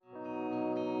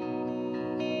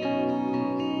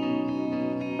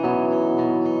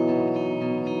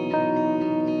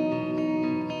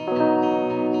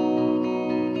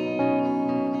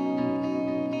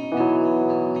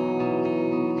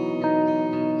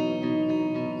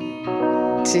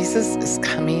Jesus is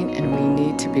coming and we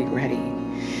need to be ready.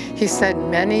 He said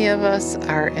many of us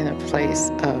are in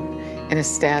a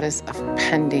status of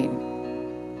pending,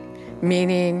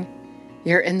 meaning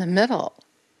you're in the middle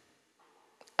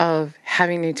of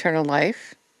having eternal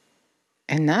life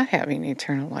and not having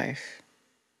eternal life.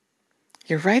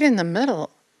 You're right in the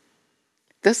middle.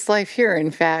 This life here, in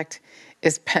fact,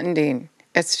 is pending.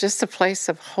 It's just a place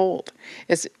of hold.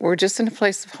 We're just in a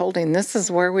place of holding. This is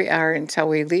where we are until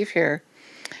we leave here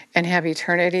and have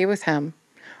eternity with Him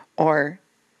or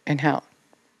in hell.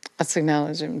 Let's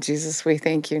acknowledge Him. Jesus, we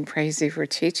thank you and praise you for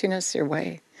teaching us your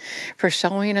way, for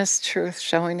showing us truth,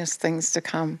 showing us things to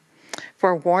come,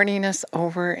 for warning us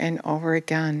over and over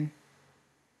again.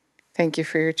 Thank you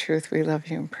for your truth. We love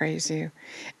you and praise you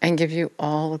and give you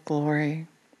all the glory.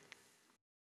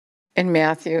 In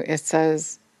Matthew, it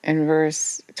says in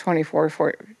verse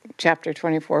 24, chapter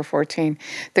 24:14,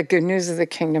 the good news of the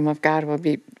kingdom of God will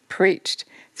be preached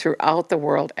throughout the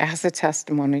world as a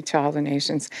testimony to all the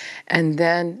nations, and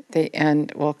then the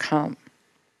end will come.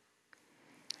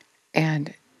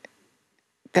 And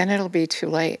then it'll be too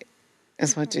late,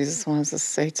 is what Jesus wants us to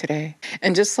say today.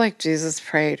 And just like Jesus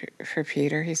prayed for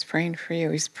Peter, He's praying for you.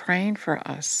 He's praying for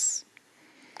us.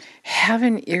 Have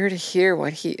an ear to hear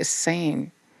what He is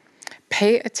saying.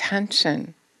 Pay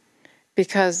attention,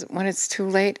 because when it's too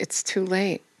late, it's too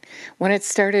late. When it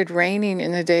started raining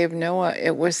in the day of Noah,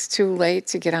 it was too late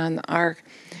to get on the ark.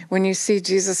 When you see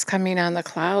Jesus coming on the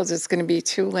clouds, it's going to be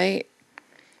too late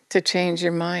to change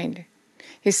your mind.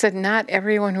 He said, not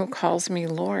everyone who calls me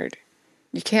Lord.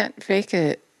 You can't fake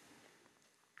it.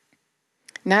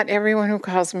 Not everyone who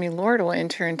calls me Lord will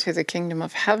enter into the kingdom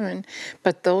of heaven,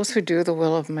 but those who do the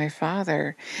will of my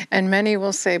Father. And many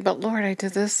will say, but Lord, I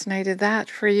did this and I did that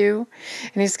for you.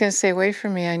 And He's going to say, away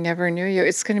from me, I never knew you.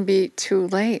 It's going to be too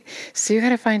late. So you got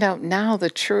to find out now the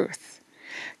truth.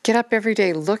 Get up every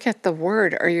day, look at the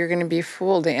word, or you're going to be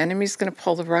fooled. The enemy's going to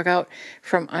pull the rug out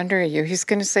from under you. He's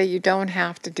going to say, you don't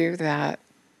have to do that.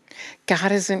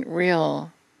 God isn't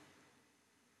real.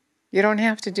 You don't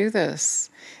have to do this.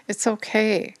 It's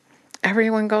okay.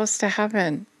 Everyone goes to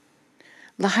heaven.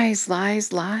 Lies,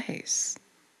 lies, lies.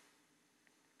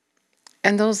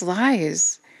 And those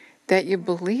lies that you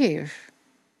believe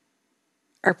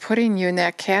are putting you in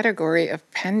that category of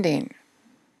pending.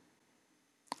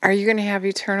 Are you going to have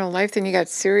eternal life? Then you got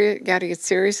to get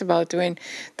serious about doing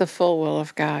the full will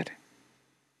of God.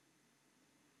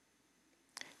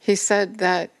 He said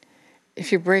that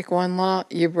if you break one law,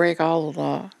 you break all the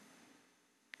law.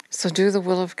 So do the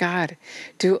will of God.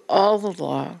 Do all the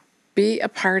law. Be a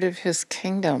part of His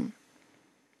kingdom.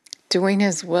 Doing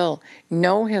His will.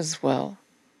 Know His will.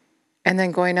 And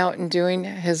then going out and doing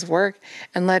His work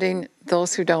and letting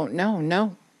those who don't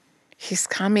know. He's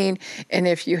coming. And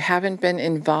if you haven't been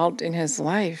involved in His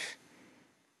life,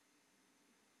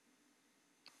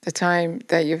 the time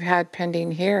that you've had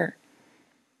pending here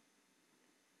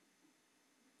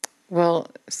will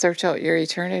search out your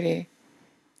eternity.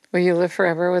 Will you live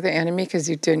forever with the enemy because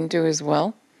you didn't do His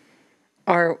will?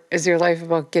 Or is your life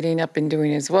about getting up and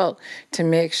doing His will to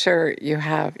make sure you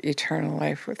have eternal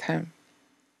life with Him?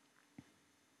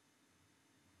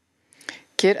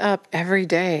 Get up every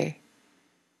day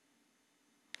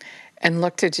and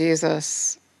look to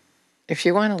Jesus. If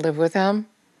you want to live with Him,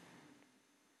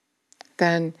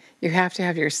 then you have to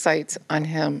have your sights on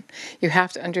Him. You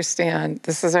have to understand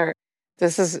this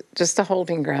is just a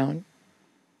holding ground.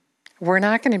 We're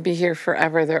not going to be here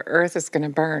forever. The earth is going to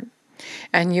burn.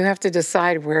 And you have to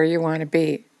decide where you want to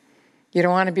be. You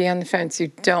don't want to be on the fence. You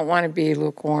don't want to be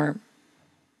lukewarm.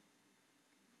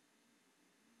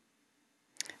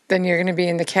 Then you're going to be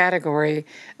in the category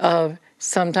of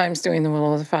sometimes doing the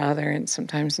will of the Father and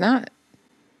sometimes not.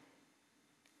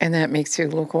 And that makes you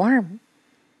lukewarm.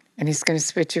 And He's going to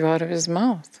spit you out of His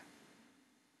mouth.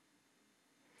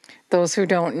 Those who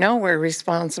don't know, we're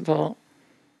responsible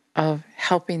of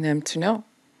helping them to know.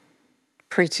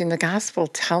 Preaching the gospel,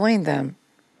 telling them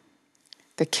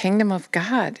the kingdom of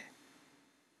God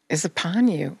is upon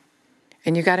you.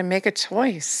 And you got to make a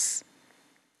choice.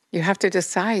 You have to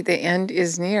decide the end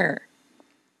is near.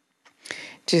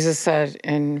 Jesus said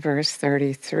in verse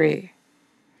 33,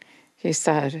 He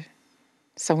said,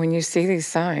 so when you see these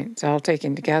signs all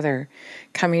taken together,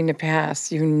 coming to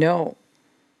pass, you know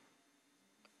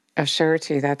of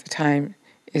surety that the time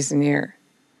is near,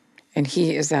 and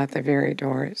He is at the very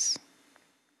doors.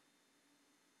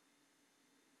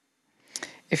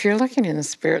 If you're looking in the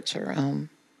spiritual realm,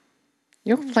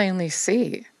 you'll plainly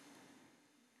see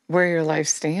where your life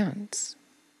stands.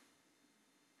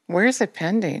 Where is it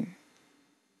pending?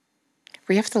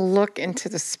 We have to look into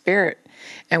the Spirit,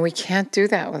 and we can't do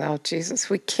that without Jesus.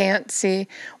 We can't see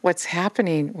what's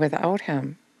happening without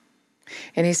him.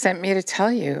 And he sent me to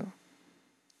tell you,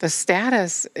 the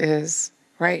status is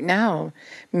right now,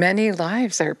 many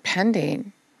lives are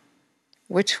pending.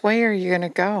 Which way are you going to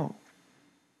go?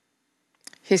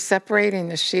 He's separating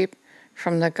the sheep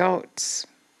from the goats.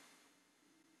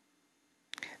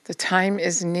 The time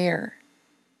is near.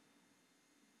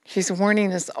 He's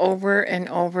warning us over and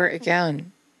over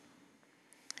again.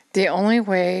 The only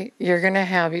way you're going to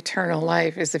have eternal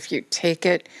life is if you take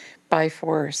it by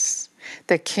force.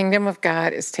 The kingdom of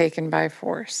God is taken by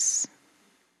force.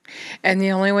 And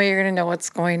the only way you're going to know what's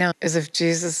going on is if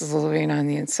Jesus is living on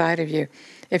the inside of you.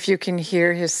 If you can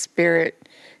hear his Spirit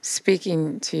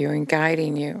speaking to you and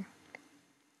guiding you.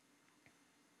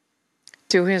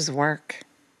 Do his work.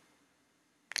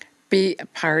 Be a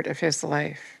part of his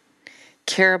life.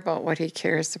 Care about what he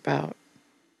cares about.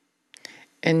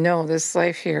 And know this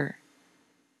life here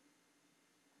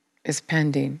is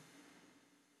pending.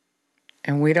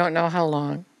 And we don't know how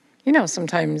long. You know,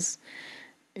 sometimes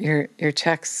your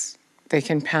checks, they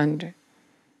can pend,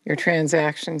 your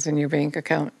transactions in your bank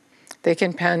account, they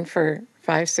can pend for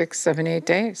 5, 6, 7, 8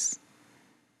 days.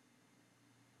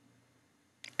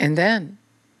 And then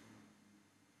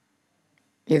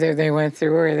either they went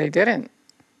through or they didn't.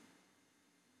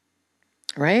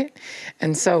 Right?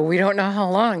 And so we don't know how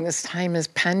long this time is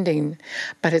pending,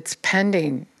 but it's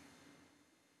pending.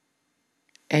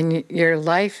 And your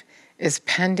life is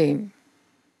pending.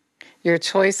 Your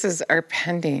choices are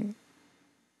pending.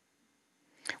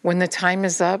 When the time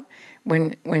is up,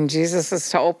 when Jesus is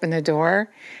to open the door,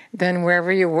 then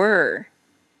wherever you were,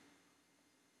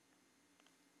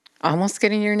 almost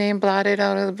getting your name blotted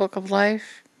out of the book of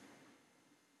life,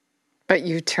 but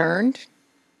you turned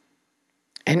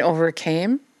and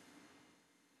overcame,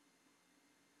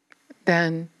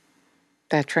 then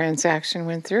that transaction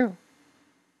went through.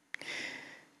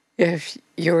 If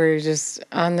you were just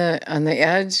on the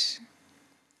edge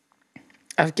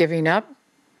of giving up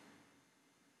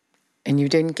and you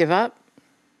didn't give up,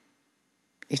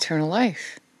 eternal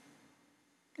life.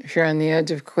 If you're on the edge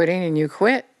of quitting and you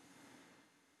quit,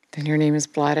 then your name is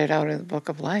blotted out of the book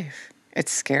of life.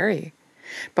 It's scary.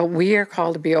 But we are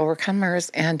called to be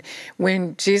overcomers, and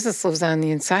when Jesus lives on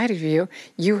the inside of you,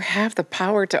 you have the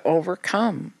power to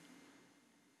overcome.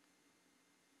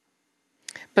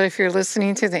 But if you're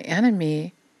listening to the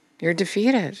enemy, you're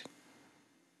defeated.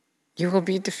 You will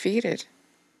be defeated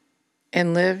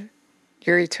and live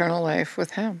your eternal life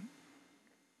with him.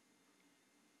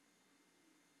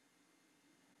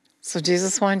 So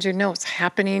Jesus wanted you to know what's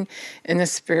happening in the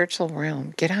spiritual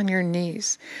realm. Get on your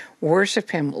knees.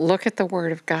 Worship him. Look at the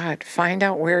word of God. Find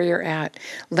out where you're at.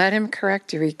 Let him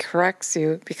correct you. He corrects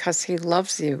you because he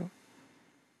loves you.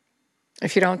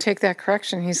 If you don't take that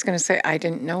correction, he's going to say, I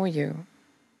didn't know you.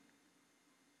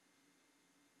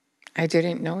 I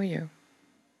didn't know you.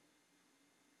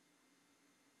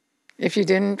 If you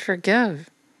didn't forgive,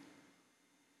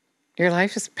 your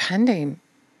life is pending.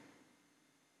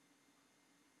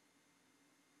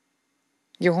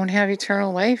 You won't have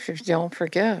eternal life if you don't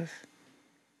forgive.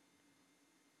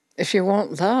 If you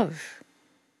won't love,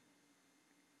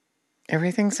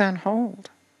 everything's on hold.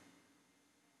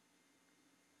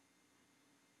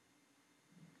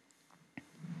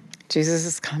 Jesus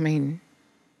is coming,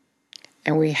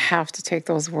 and we have to take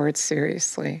those words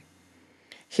seriously.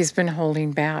 He's been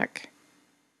holding back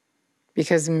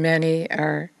because many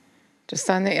are just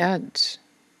on the edge,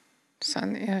 just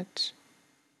on the edge.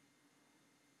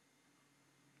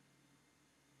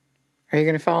 Are you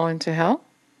going to fall into hell?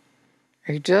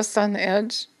 Are you just on the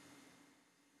edge?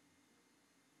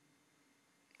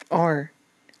 Or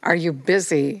are you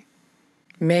busy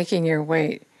making your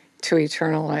way to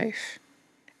eternal life?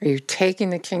 Are you taking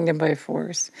the kingdom by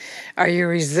force? Are you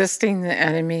resisting the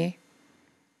enemy?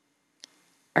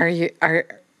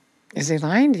 Is he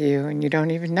lying to you and you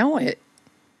don't even know it?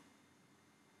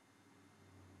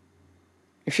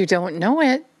 If you don't know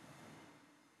it,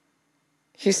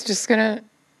 he's just going to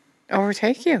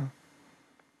overtake you.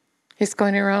 He's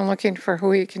going around looking for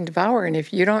who he can devour. And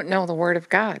if you don't know the word of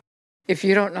God, if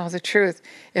you don't know the truth,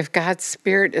 if God's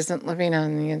Spirit isn't living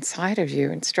on the inside of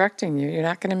you, instructing you, you're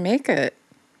not going to make it.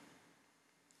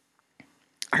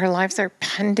 Our lives are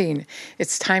pending.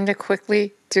 It's time to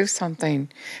quickly do something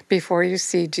before you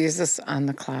see Jesus on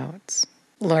the clouds.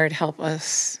 Lord, help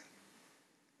us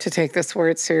to take this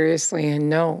word seriously and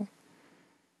know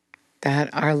that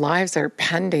our lives are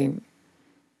pending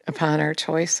upon our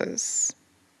choices.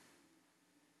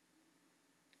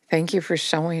 Thank you for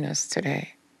showing us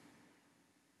today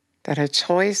that a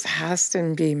choice has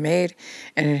to be made,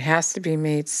 and it has to be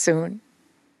made soon.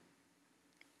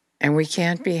 And we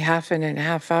can't be half in and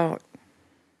half out.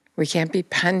 We can't be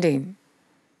pending,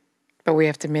 but we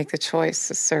have to make the choice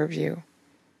to serve you.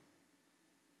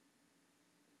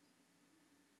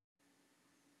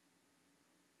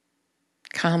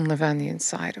 Come live on the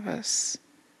inside of us.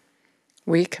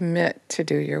 We commit to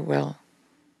do your will.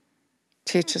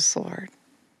 Teach us, Lord.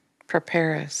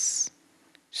 Prepare us.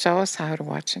 Show us how to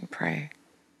watch and pray.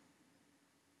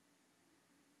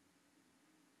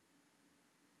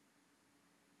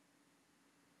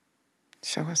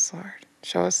 Show us, Lord.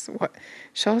 Show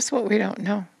us what we don't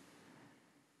know.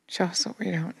 Show us what we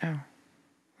don't know.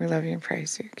 We love you and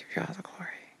praise you. Give you all the glory.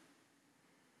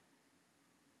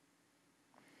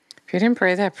 If you didn't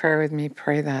pray that prayer with me,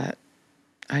 pray that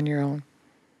on your own.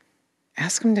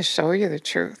 Ask him to show you the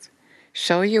truth.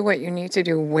 Show you what you need to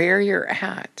do, where you're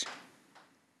at,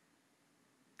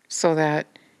 so that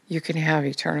you can have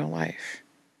eternal life.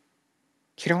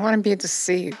 You don't want to be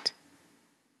deceived.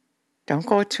 Don't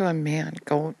go to a man.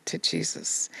 Go to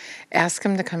Jesus. Ask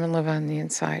him to come and live on the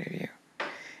inside of you.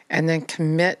 And then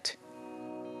commit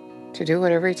to do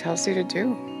whatever he tells you to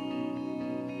do.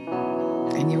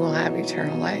 And you will have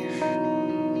eternal life.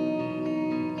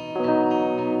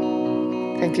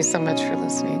 Thank you so much for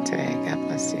listening today. God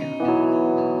bless you.